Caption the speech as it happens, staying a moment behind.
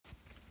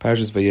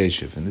Parshas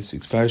Vayeshev. In this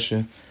week's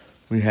parsha,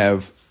 we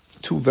have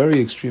two very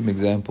extreme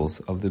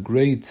examples of the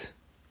great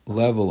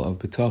level of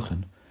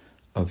bitachon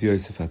of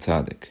Yosef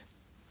HaTzadik.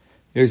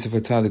 Yosef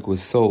HaTzadik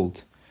was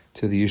sold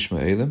to the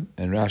Yishmaelim,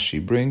 and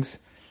Rashi brings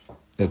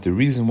that the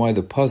reason why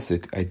the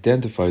pasuk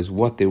identifies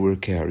what they were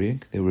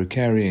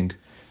carrying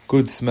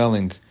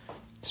good-smelling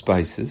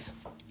spices,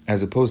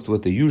 as opposed to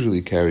what they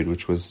usually carried,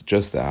 which was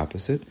just the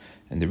opposite.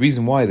 And the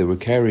reason why they were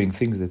carrying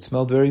things that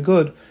smelled very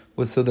good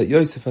was so that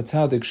Yosef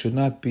HaTzadik should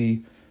not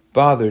be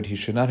bothered, he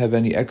should not have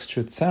any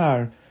extra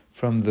tsar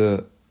from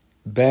the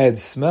bad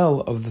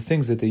smell of the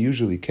things that they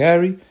usually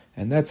carry,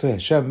 and that's why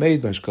Hashem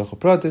made B'Hashgacha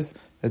Pratis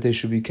that they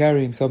should be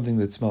carrying something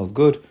that smells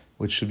good,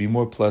 which should be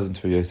more pleasant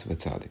for Yosef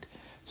HaTzadik.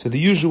 So the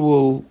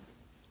usual,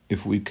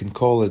 if we can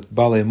call it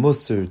Balei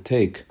Musar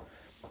take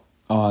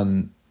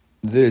on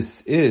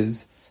this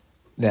is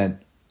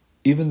that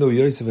even though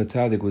Yosef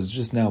HaTzadik was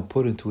just now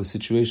put into a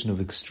situation of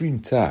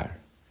extreme tsar,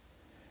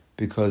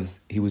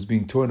 because he was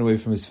being torn away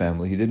from his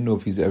family, he didn't know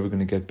if he's ever going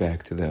to get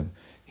back to them.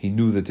 He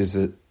knew that there's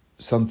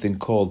something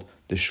called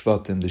the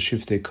Shvatim, the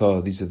Shiftei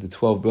Ka. These are the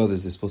 12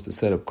 brothers. They're supposed to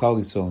set up Klal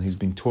Yisrael, and he's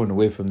being torn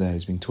away from that.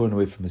 He's being torn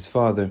away from his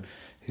father.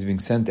 He's being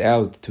sent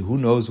out to who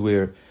knows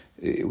where.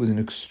 It was an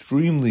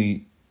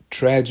extremely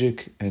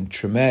tragic and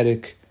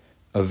traumatic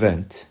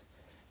event.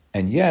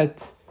 And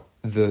yet,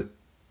 the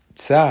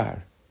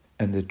tsar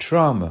and the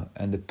trauma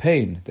and the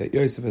pain that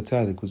Yosef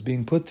HaTzadik was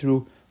being put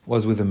through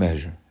was with a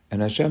measure.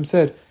 And Hashem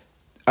said,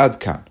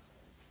 Ad Kan.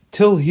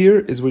 Till here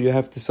is where you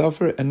have to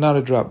suffer and not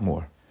a drop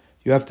more.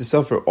 You have to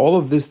suffer all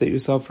of this that you're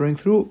suffering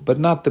through, but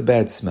not the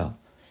bad smell.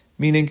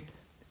 Meaning,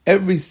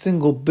 every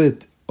single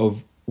bit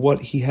of what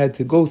he had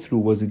to go through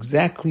was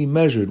exactly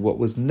measured what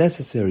was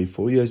necessary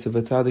for Yosef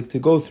HaTzadik to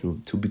go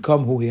through, to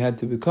become who he had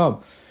to become,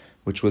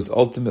 which was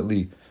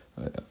ultimately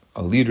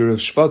a leader of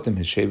Shvatim.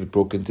 His shevet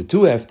broke into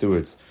two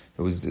afterwards.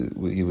 It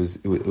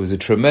was a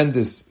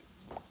tremendous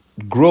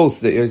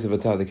growth that Yosef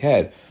HaTzadik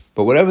had.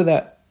 But whatever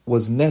that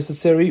was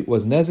necessary,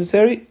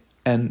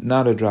 and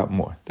not a drop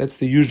more. That's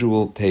the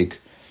usual take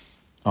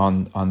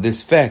on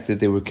this fact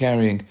that they were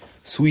carrying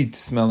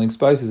sweet-smelling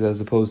spices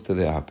as opposed to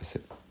the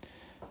opposite.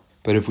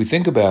 But if we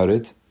think about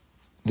it,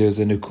 there's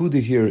a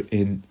nekuda here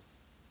in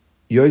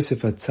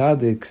Yosef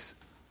HaTzadik's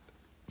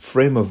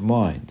frame of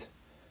mind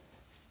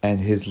and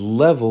his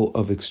level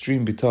of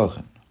extreme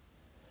bitachon,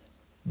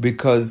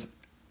 because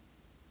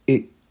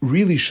it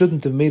really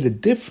shouldn't have made a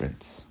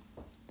difference.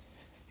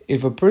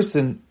 If a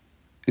person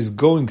is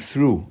going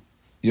through,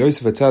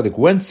 Yosef HaTzadik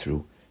went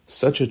through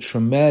such a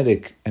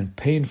traumatic and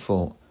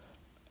painful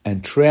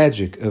and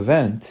tragic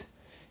event,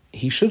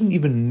 he shouldn't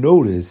even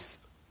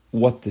notice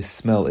what the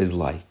smell is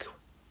like.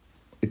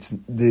 It's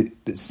the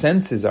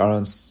senses are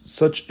on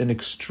such an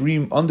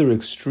under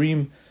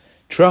extreme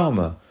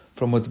trauma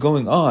from what's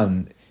going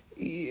on.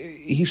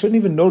 He shouldn't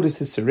even notice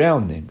his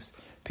surroundings.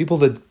 People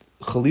that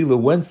Chalila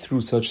went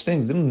through such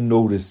things didn't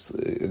notice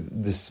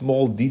the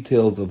small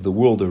details of the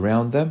world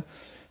around them.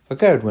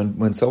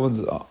 When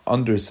someone's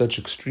under such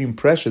extreme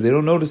pressure, they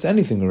don't notice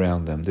anything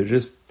around them. They're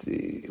just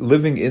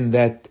living in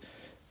that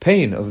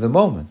pain of the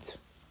moment.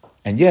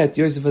 And yet,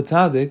 Yosef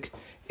HaTzadik,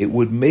 it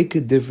would make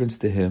a difference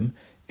to him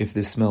if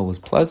the smell was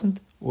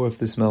pleasant or if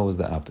the smell was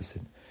the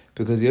opposite.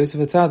 Because Yosef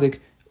HaTzadik,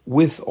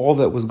 with all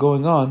that was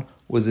going on,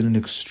 was in an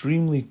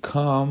extremely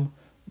calm,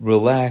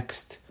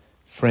 relaxed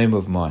frame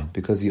of mind.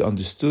 Because he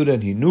understood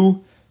and he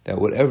knew that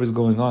whatever's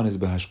going on is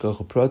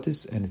B'Hashgacha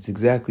Pratis, and it's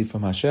exactly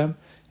from Hashem,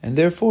 and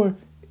therefore,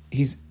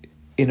 he's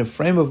in a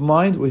frame of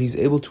mind where he's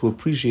able to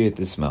appreciate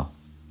the smell.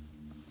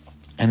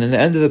 And in the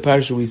end of the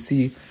parasha, we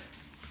see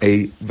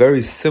a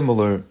very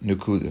similar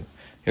nekuda.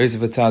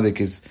 Yosef HaTzadik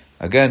is,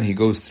 again, he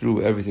goes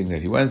through everything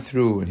that he went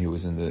through, and he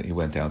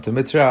went down to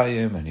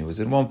Mitzrayim, and he was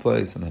in one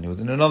place, and then he was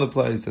in another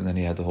place, and then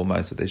he had the whole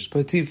Ma'aseh Eish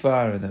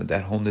Potifar, and then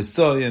that whole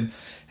Nisayon,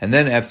 and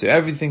then after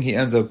everything, he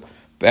ends up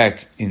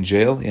back in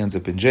jail. He ends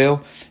up in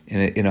jail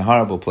in a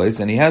horrible place,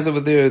 and he has over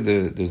there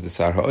there's the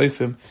Sar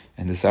HaOifim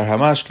and the Sar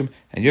HaMashkim,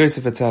 and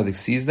Yosef HaTzadik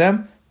sees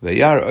them,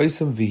 V'yar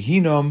Oisam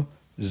V'hinom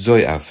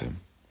Zoyafim,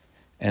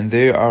 and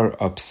they are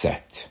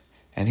upset,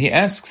 and he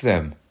asks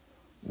them,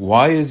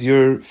 "Why is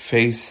your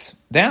face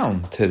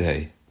down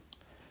today?"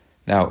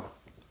 Now,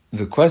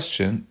 the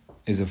question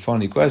is a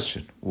funny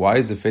question. Why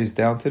is the face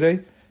down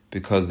today?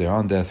 Because they're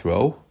on death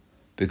row,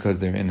 because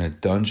they're in a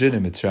dungeon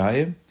in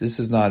Mitzrayim. This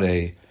is not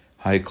a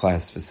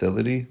high-class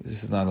facility.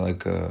 This is not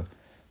like a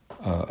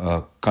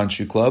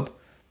country club.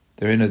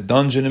 They're in a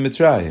dungeon in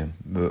Mitzrayim.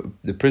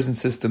 The prison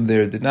system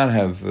there did not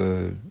have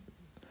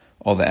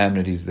all the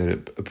amenities that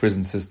a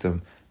prison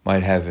system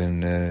might have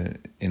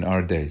in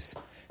our days.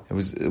 It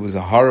was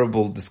a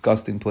horrible,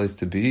 disgusting place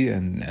to be,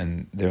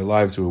 and their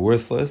lives were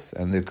worthless,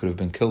 and they could have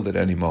been killed at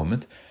any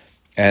moment.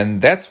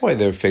 And that's why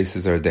their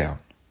faces are down.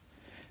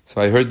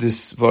 So I heard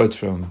this word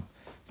from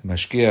the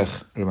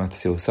Mashgiach, Ramat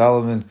Yisrael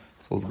Solomon,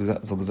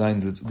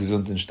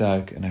 gesund and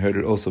stark, and I heard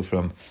it also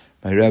from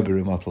my Rebbe,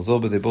 Ramat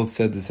Zilba. They both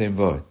said the same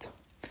word.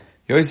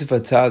 Yosef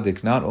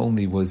HaTzadik, not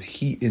only was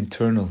he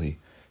internally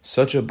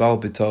such a Baal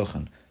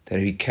B'tochen, that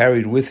he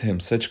carried with him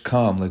such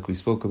calm, like we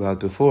spoke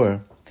about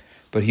before,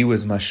 but he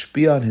was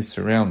mashpia on his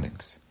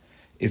surroundings.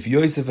 If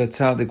Yosef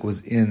HaTzadik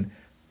was in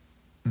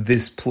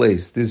this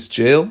place, this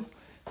jail,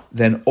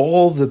 then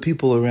all the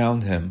people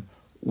around him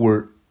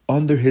were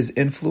under his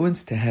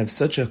influence to have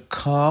such a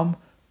calm,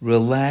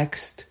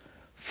 relaxed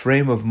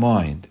frame of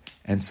mind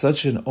and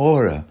such an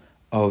aura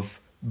of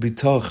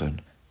bitachon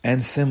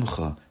and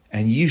simcha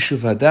and yishuv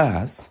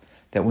hadas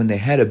that when they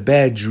had a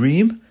bad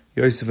dream,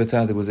 Yosef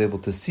HaTzadik was able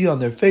to see on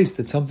their face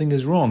that something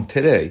is wrong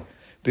today.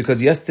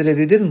 Because yesterday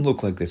they didn't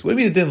look like this. What do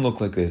you mean they didn't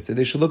look like this?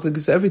 They should look like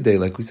this every day,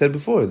 like we said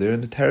before. They're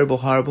in a terrible,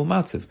 horrible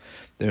matzav.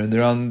 They're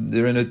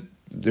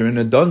in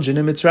a dungeon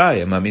in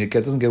Mitzrayim. I mean, it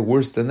doesn't get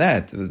worse than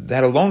that.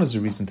 That alone is a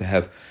reason to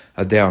have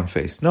a down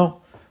face.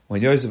 No.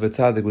 When Yosef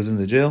HaTzadik was in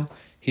the jail,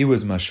 he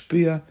was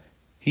mashpia.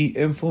 He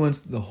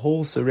influenced the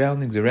whole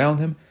surroundings around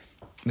him,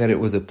 that it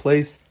was a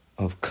place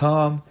of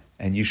calm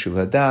and yishuv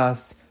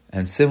hadas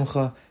and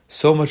simcha,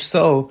 so much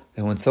so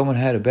that when someone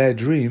had a bad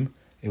dream,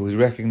 it was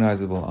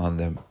recognizable on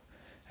them.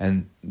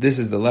 And this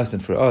is the lesson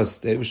for us.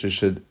 The Eibusher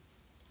should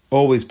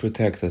always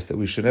protect us, that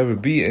we should never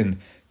be in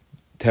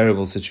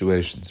terrible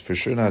situations. For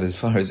sure not as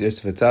far as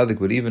Yosef HaTzadik,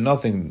 but even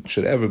nothing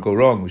should ever go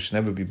wrong. We should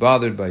never be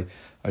bothered by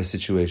our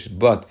situation.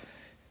 But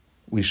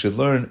we should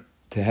learn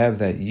to have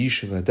that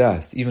yishuv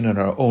hadas, even in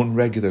our own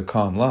regular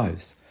calm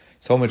lives.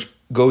 So much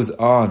goes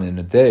on in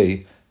a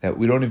day that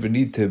we don't even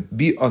need to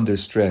be under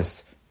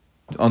stress,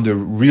 under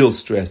real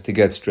stress, to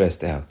get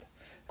stressed out.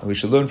 And we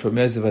should learn from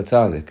Yosef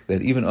HaTzadik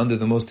that even under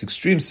the most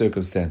extreme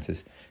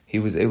circumstances, he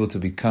was able to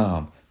be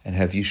calm and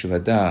have yishuv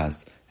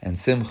hadas and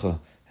simcha.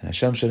 And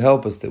Hashem should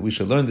help us that we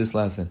should learn this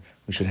lesson,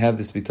 we should have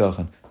this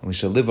bitachon, and we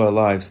should live our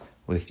lives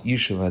with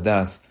yishuv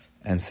hadas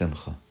and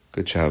simcha.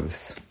 Good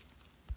Shabbos.